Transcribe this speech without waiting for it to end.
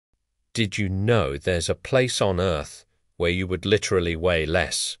Did you know there's a place on Earth where you would literally weigh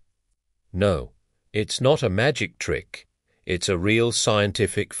less? No, it's not a magic trick. It's a real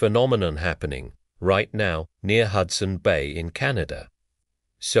scientific phenomenon happening right now near Hudson Bay in Canada.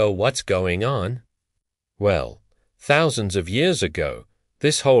 So what's going on? Well, thousands of years ago,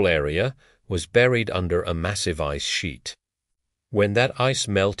 this whole area was buried under a massive ice sheet. When that ice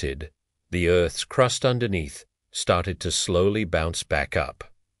melted, the Earth's crust underneath started to slowly bounce back up.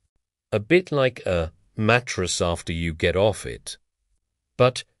 A bit like a mattress after you get off it.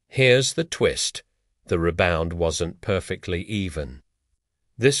 But here's the twist. The rebound wasn't perfectly even.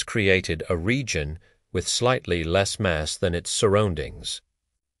 This created a region with slightly less mass than its surroundings.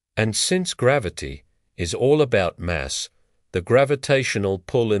 And since gravity is all about mass, the gravitational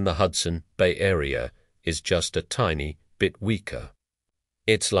pull in the Hudson Bay area is just a tiny bit weaker.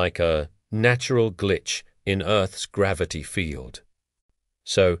 It's like a natural glitch in Earth's gravity field.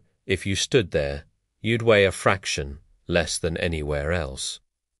 So, if you stood there, you'd weigh a fraction less than anywhere else.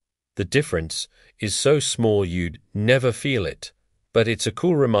 The difference is so small you'd never feel it, but it's a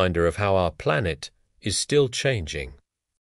cool reminder of how our planet is still changing.